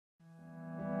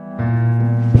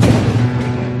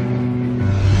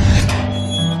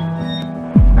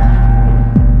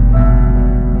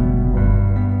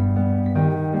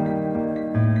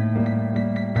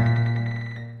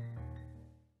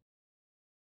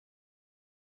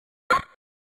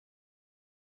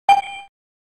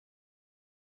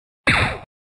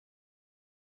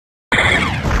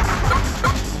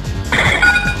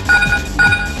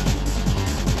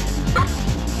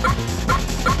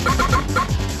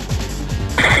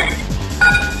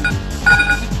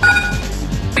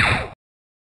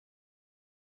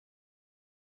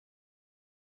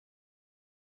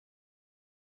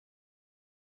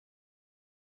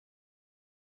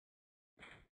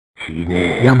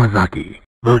Ryuji Yamazaki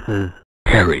versus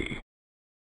Terry.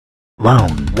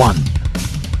 Round 1.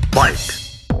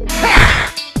 Fight!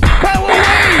 Power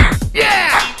wave! Yeah!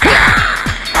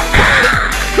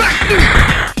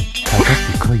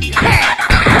 可以。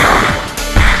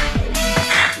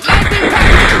 Lightning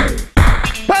power!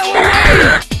 Power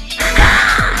wave!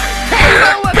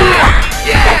 Power down!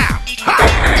 Yeah!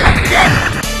 Power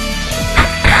down!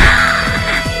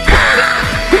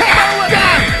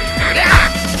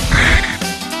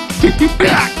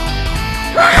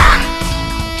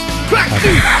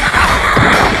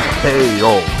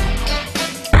 KO.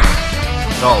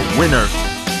 The winner.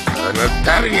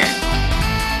 ቅ¹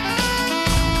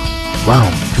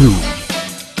 Round 2.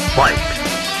 Fight!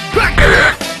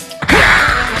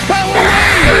 Power wave! Power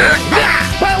wave! Yeah!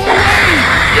 Power wave!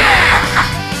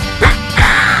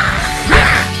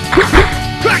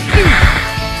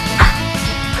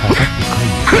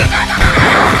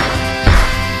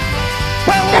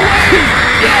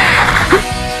 Yeah!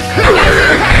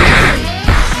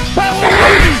 Power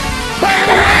wave!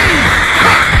 Power wave!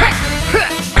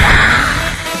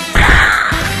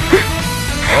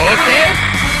 Okay.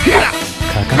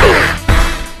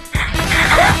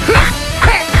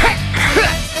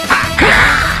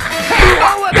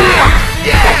 Power down!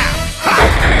 Yeah!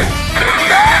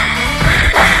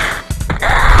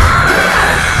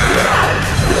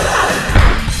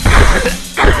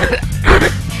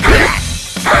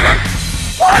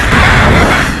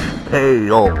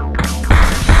 KO.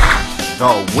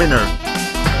 The winner.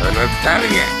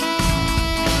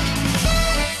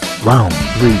 Round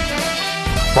 3.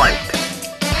 Fight!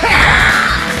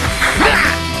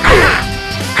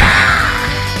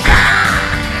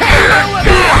 Power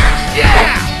down!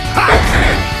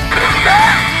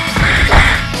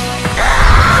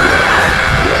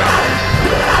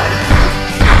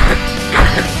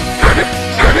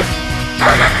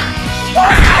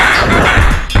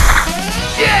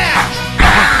 Yeah!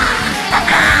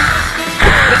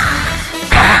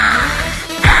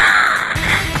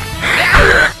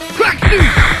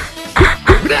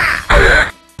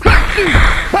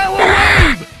 Power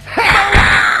wave!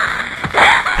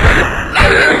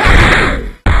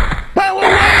 Power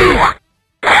wave!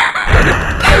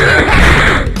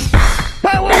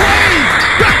 Power wave!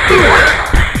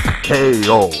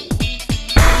 KO.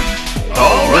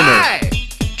 All right!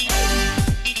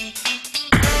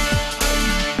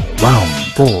 Round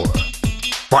 4.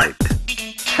 Fight!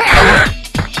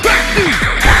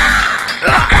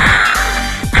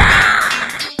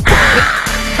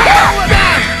 Power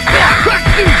down!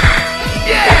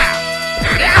 Yeah!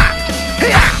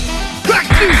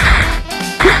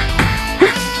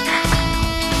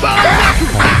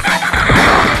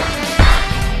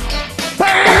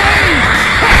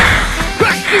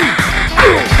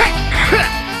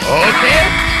 Okay.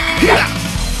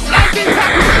 Lightning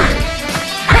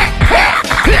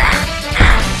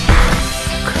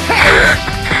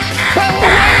power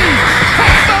wave!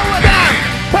 Power down!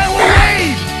 Power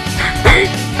wave!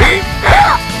 Lightning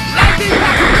power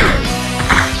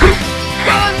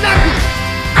knuckle!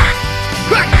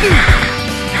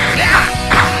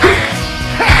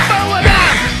 Power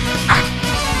down!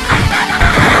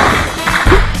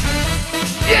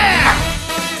 Yeah!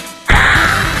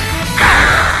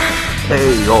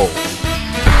 KO.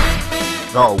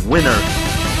 The winner.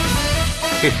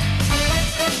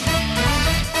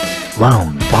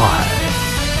 Round 5.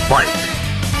 Fight!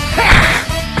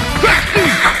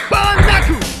 Power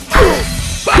knuckle!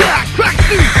 Power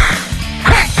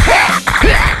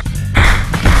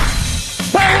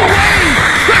wave!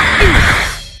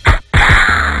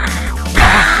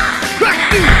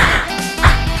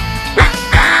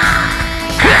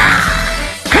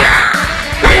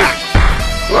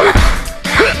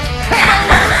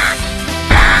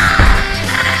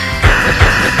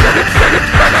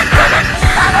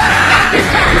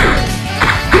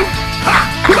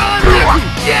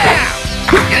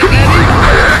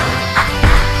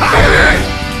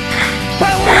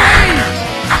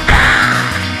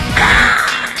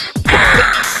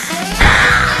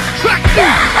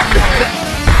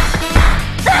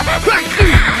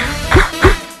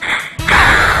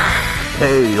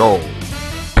 KO.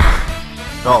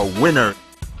 The winner.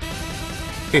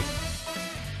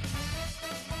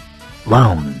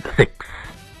 Round 6.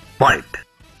 Fight!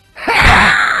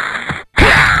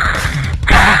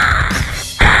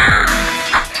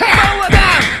 Power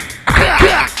down!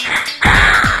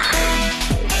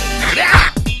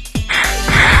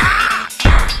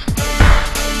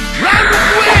 Round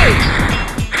away!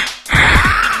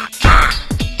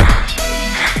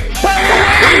 Power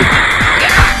wave!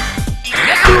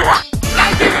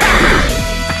 Lightning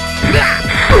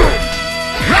power!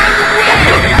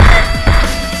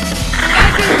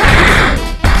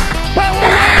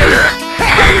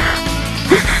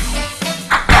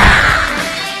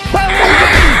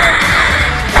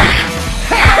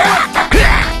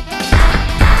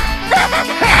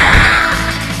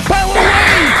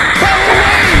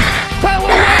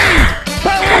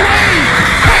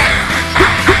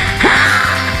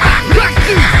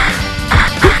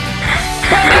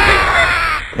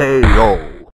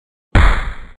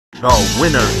 The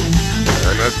winner.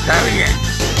 ঩żarlię.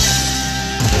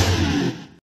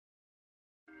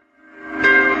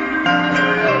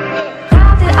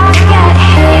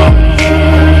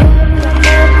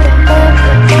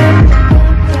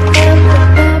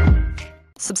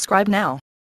 Subscribe now.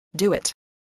 Do it.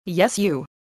 Yes, you.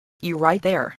 You right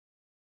there.